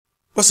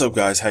What's up,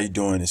 guys? How you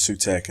doing? It's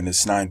Sutek, and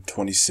it's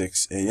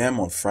 9:26 a.m.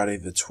 on Friday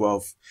the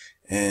 12th,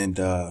 and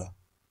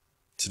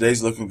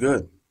today's looking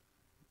good.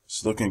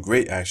 It's looking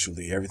great,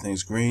 actually.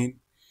 Everything's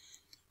green.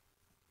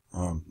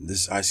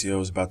 This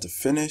ICO is about to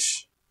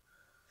finish,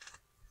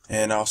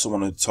 and I also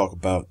want to talk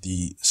about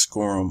the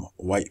Scorum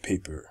white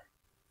paper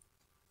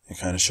and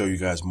kind of show you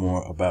guys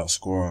more about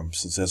Scorum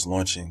since that's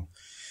launching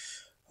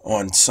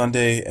on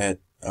Sunday at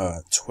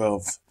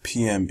 12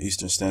 p.m.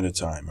 Eastern Standard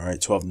Time. All right,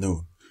 12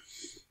 noon.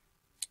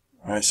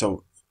 All right,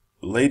 so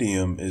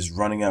Latium is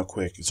running out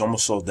quick. It's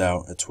almost sold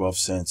out at 12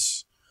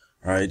 cents.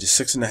 All right, just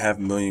 6.5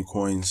 million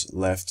coins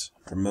left,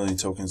 or million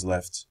tokens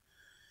left.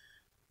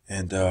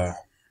 And guys,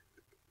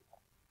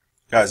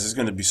 it's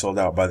going to be sold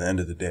out by the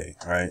end of the day.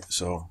 All right,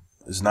 so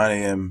it's 9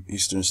 a.m.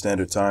 Eastern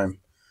Standard Time.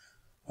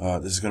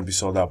 This is going to be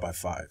sold out by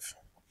 5,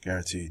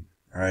 guaranteed.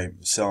 All right,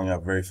 selling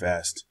out very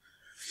fast.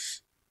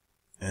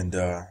 And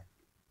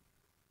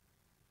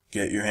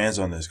get your hands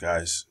on this,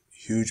 guys.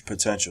 Huge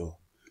potential.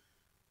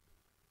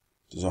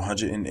 There's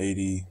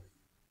 180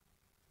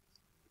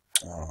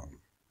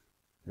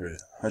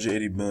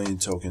 million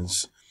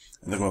tokens,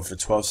 and they're going for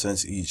 12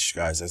 cents each,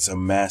 guys. That's a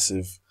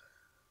massive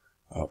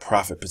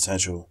profit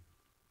potential.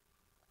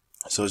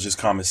 So it's just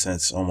common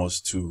sense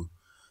almost to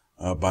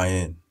buy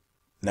in.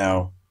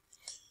 Now,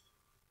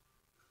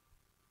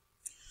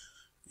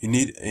 you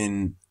need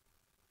in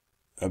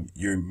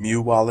your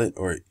Mu wallet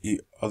or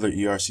other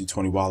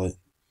ERC20 wallet,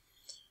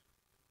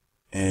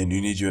 and you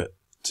need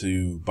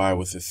to buy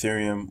with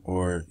Ethereum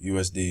or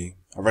USD.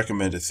 I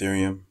recommend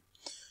Ethereum.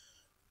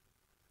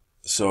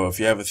 So if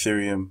you have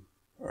Ethereum,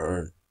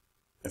 or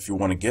if you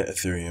want to get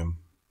Ethereum,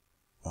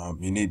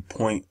 you need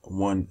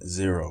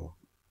 0.10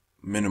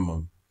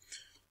 minimum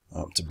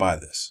to buy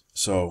this.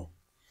 So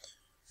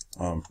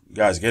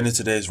guys, getting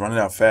today is running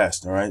out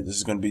fast. All right, this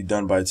is going to be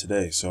done by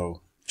today,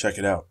 so check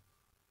it out.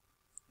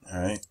 All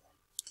right,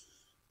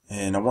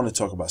 and I want to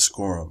talk about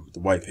Scorum,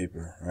 the white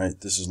paper. All right,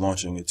 this is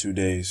launching in 2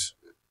 days.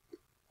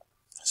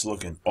 It's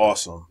looking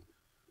awesome.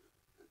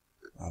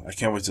 I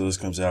can't wait till this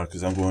comes out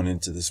because I'm going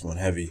into this one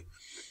heavy.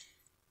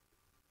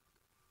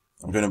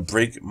 I'm going to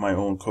break my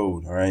own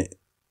code, all right?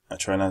 I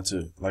try not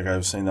to, like I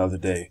was saying the other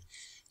day,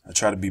 I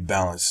try to be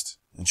balanced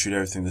and treat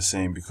everything the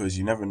same because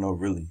you never know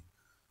really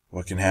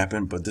what can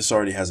happen. But this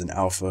already has an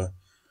alpha,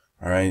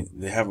 all right?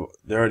 They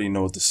already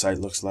know what the site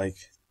looks like.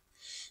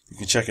 You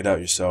can check it out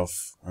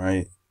yourself, all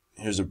right?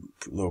 Here's a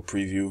little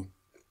preview.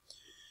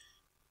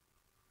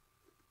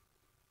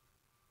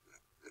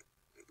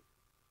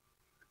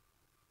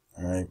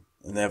 All right,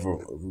 and they have a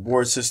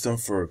reward system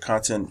for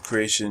content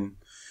creation.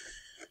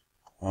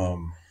 There's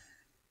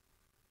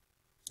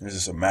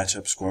just a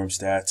matchup Scorum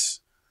stats.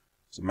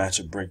 It's a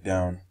matchup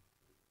breakdown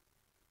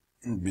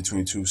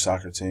between two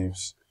soccer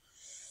teams.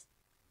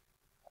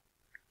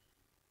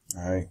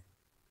 All right,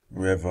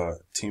 we have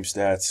team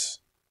stats,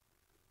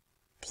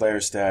 player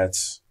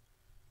stats.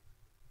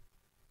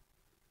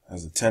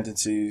 Has the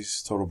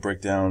tendencies, total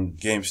breakdown,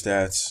 game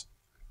stats.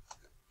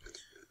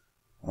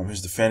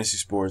 Here's the fantasy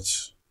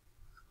sports.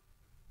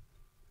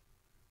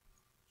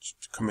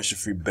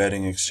 Commission-free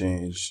betting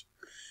exchange.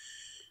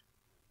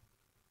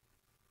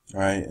 All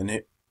right,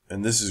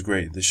 and this is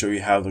great. They show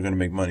you how they're going to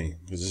make money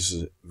because this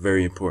is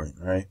very important.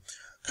 All right,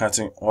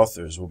 content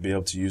authors will be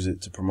able to use it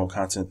to promote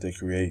content they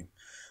create.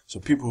 So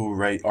people who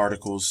write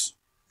articles,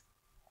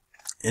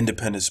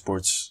 independent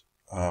sports,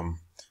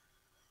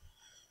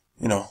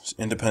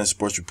 independent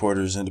sports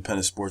reporters,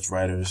 independent sports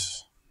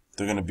writers,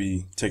 they're going to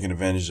be taking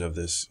advantage of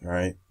this. All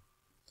right,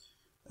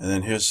 and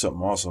then here's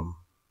something awesome.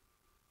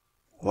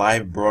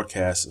 Live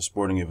broadcasts of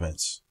sporting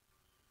events,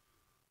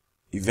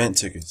 event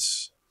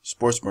tickets,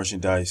 sports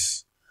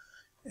merchandise,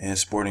 and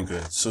sporting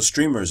goods. So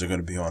streamers are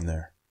going to be on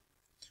there.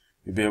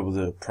 You'll be able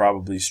to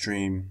probably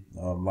stream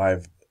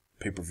live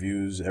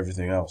pay-per-views,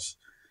 everything else.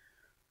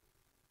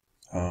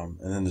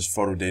 And then there's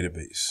photo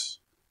database.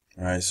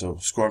 All right, so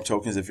Scorum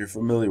tokens, if you're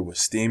familiar with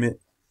Steam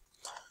It,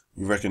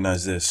 you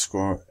recognize this,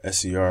 Scorum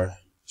SCR,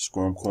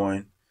 Scorum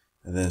Coin,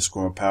 and then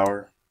Scorum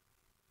Power.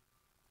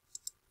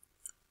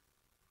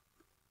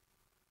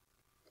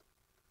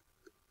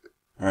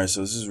 All right,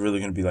 so this is really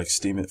going to be like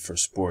Steam It for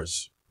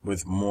sports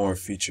with more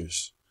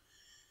features.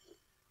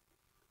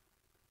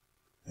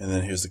 And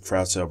then here's the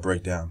crowd sale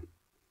breakdown.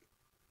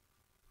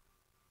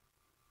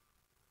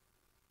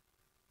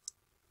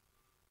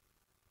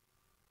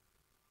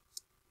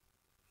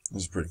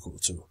 This is pretty cool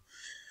too.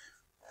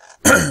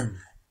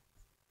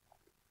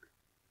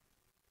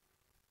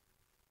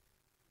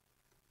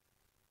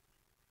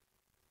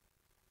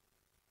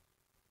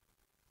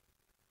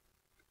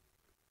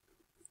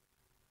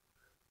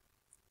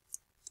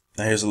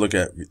 Now here's a look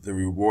at the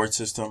reward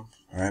system.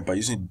 All right, by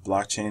using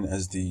blockchain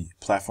as the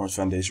platform's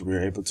foundation, we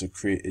are able to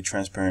create a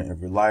transparent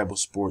and reliable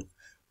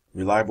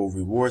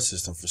reward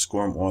system for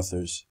Scorum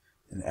authors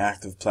and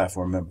active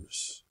platform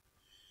members.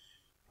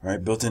 All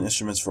right, built-in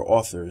instruments for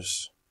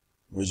authors,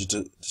 which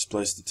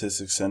display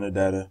statistics, center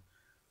data,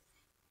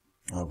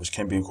 which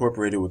can be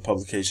incorporated with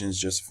publications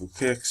just for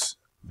clicks.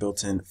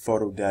 Built-in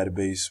photo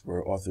database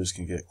where authors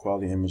can get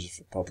quality images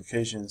for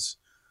publications.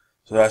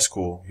 So that's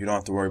cool. You don't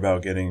have to worry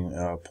about getting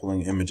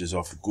pulling images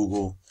off of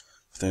Google,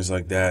 things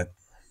like that.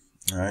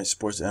 All right,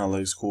 sports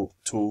analytics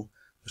tool,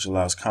 which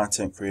allows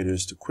content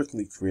creators to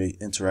quickly create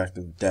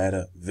interactive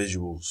data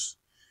visuals.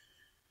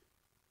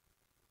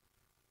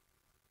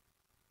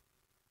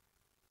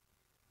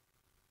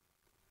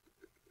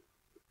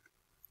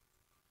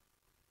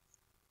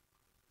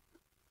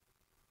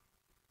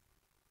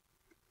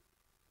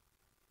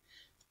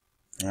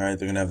 All right,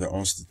 they're gonna have their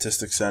own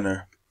statistics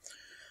center.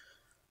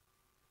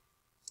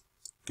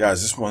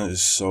 Guys, this one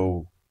is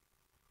so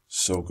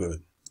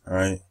good. All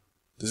right,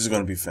 this is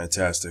gonna be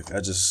fantastic.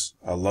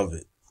 I love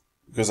it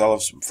because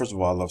first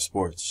of all, I love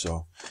sports,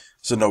 so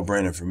it's a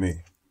no-brainer for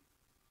me.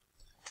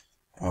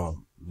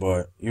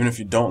 But even if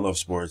you don't love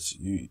sports,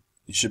 you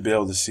should be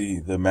able to see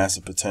the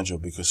massive potential,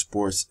 because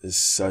sports is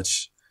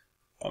such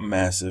a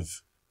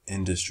massive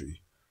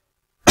industry.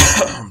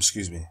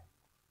 Excuse me.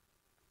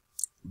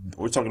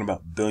 We're talking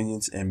about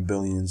billions and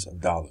billions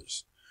of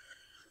dollars.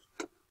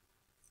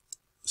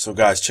 So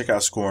guys, check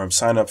out Scorum.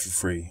 Sign up for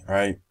free. All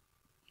right.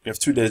 You have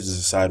 2 days to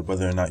decide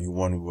whether or not you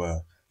want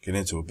to get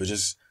into it, but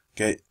just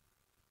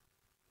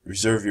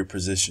reserve your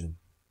position,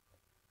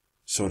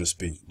 so to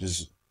speak.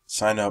 Just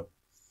sign up,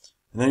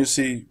 and then you'll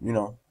see,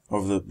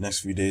 over the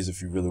next few days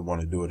if you really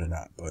want to do it or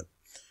not. But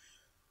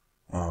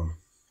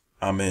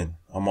I'm in.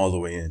 I'm all the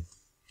way in.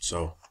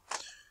 So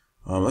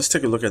let's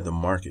take a look at the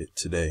market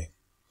today.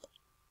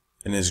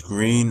 And it's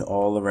green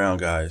all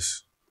around,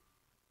 guys.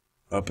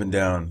 Up and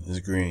down is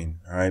green.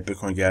 All right,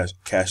 Bitcoin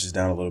cash is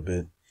down a little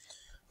bit,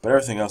 but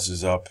everything else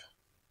is up.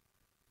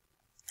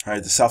 All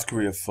right, the South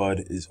Korea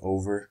FUD is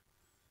over,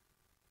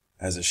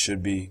 as it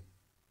should be.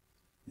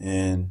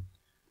 And,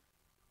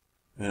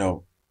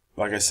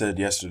 like I said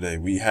yesterday,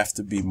 we have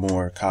to be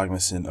more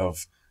cognizant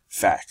of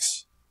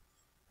facts.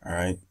 All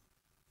right.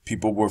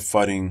 People were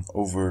FUDing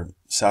over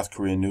South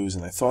Korean news,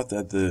 and I thought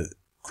that the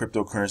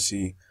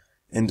cryptocurrency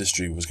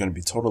industry was going to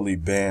be totally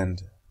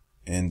banned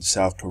in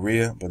South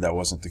Korea, but that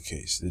wasn't the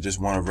case. They just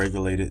want to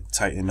regulate it,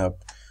 tighten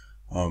up,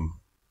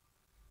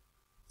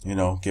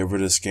 get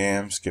rid of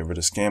scams, get rid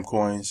of scam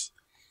coins.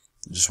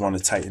 They just want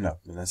to tighten up,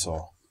 and that's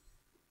all.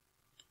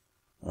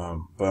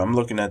 But I'm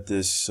looking at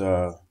this,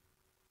 looking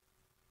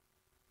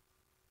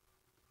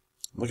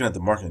at the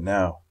market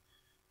now,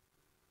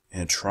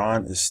 and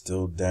Tron is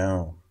still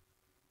down,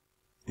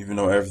 even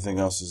though everything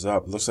else is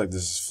up. It looks like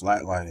this is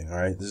flatlining. All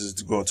right, this is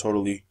going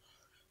totally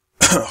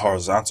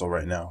horizontal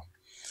right now.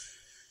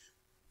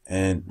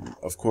 And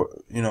of course,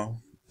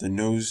 the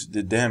news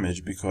did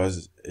damage,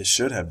 because it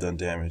should have done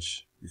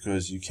damage,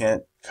 because you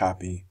can't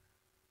copy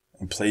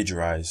and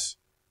plagiarize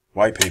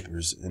white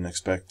papers and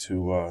expect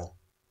to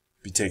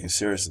be taken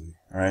seriously.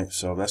 All right,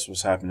 so that's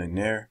what's happening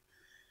there.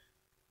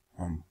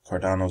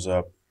 Cardano's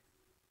up.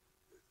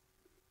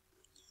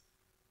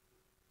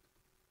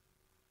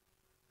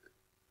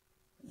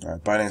 All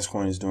right, Binance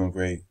Coin is doing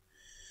great.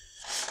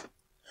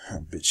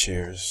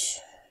 BitShares.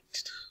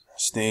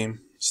 Steam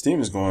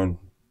is going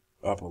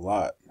up a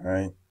lot,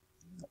 right?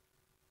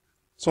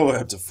 It's all the way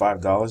up to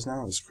 $5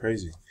 now. It's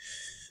crazy.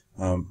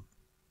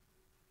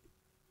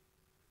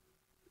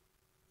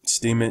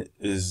 Steam it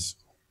is,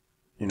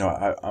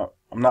 I'm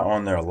not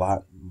on there a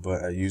lot,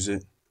 but I use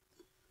it.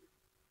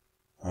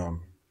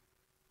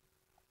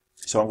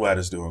 So I'm glad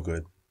it's doing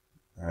good.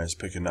 All right, it's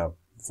picking up.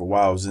 For a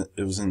while,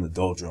 it was in the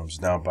doldrums,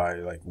 down by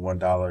like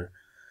 $1,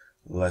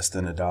 less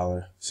than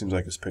 $1. Seems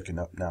like it's picking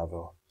up now,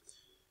 though.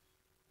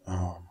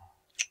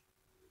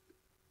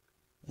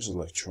 Where's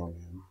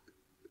Electronium?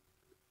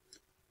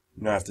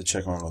 I have to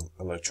check on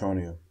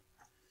Electronium.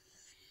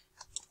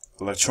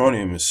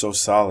 Electronium is so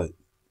solid.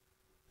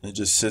 It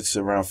just sits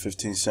around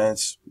 15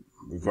 cents,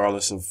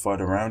 regardless of FUD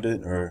around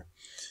it, or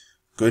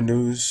good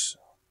news,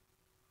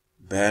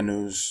 bad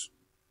news.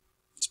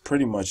 It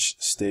pretty much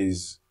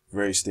stays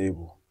very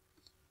stable.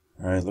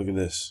 All right, look at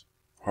this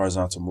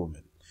horizontal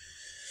movement.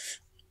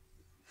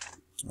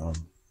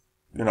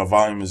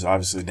 Volume is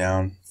obviously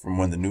down from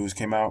when the news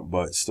came out,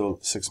 but still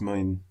 $6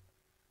 million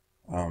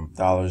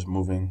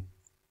moving.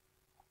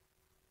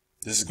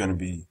 This is going to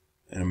be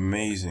an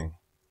amazing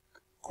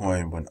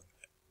coin when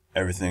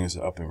everything is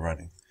up and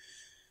running.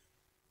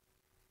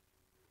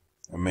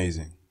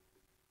 Amazing.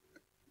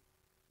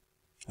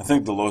 I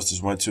think the lowest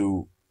it went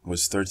to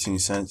was 13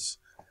 cents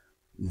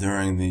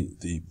during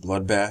the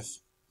bloodbath.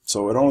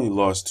 So it only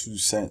lost 2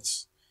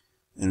 cents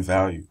in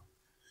value.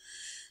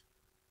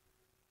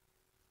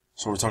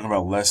 So we're talking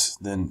about less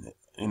than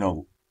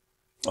a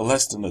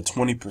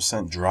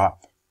 20%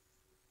 drop,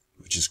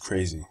 which is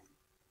crazy.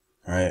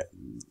 All right.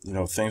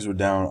 Things were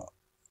down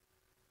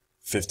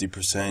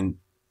 50%,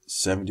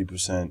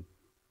 70%.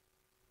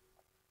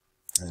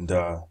 And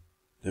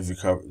they've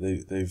recovered.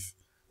 They've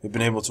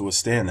been able to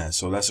withstand that.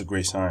 So that's a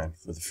great sign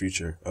for the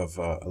future of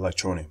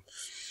Electronium.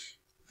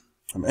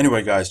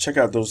 Anyway, guys, check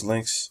out those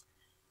links.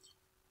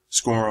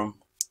 Scorum,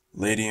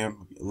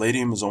 Latium.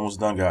 Latium is almost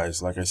done,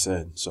 guys, like I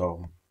said.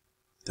 So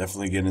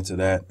definitely get into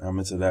that. I'm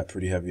into that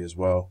pretty heavy as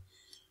well.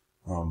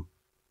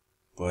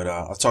 But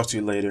I'll talk to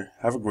you later.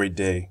 Have a great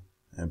day,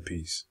 and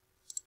peace.